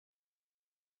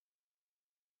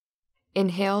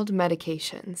Inhaled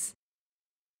medications.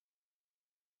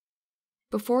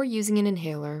 Before using an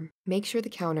inhaler, make sure the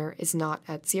counter is not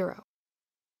at 0.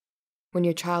 When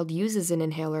your child uses an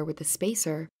inhaler with a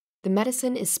spacer, the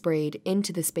medicine is sprayed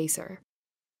into the spacer.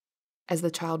 As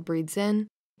the child breathes in,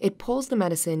 it pulls the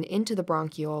medicine into the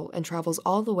bronchiole and travels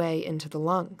all the way into the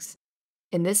lungs.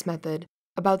 In this method,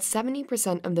 about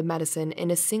 70% of the medicine in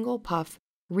a single puff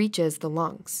reaches the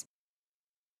lungs.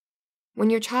 When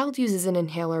your child uses an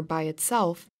inhaler by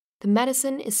itself, the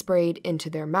medicine is sprayed into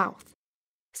their mouth.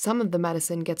 Some of the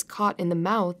medicine gets caught in the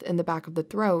mouth and the back of the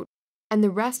throat, and the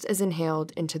rest is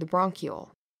inhaled into the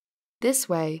bronchiole. This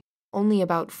way, only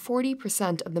about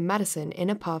 40% of the medicine in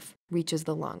a puff reaches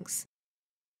the lungs.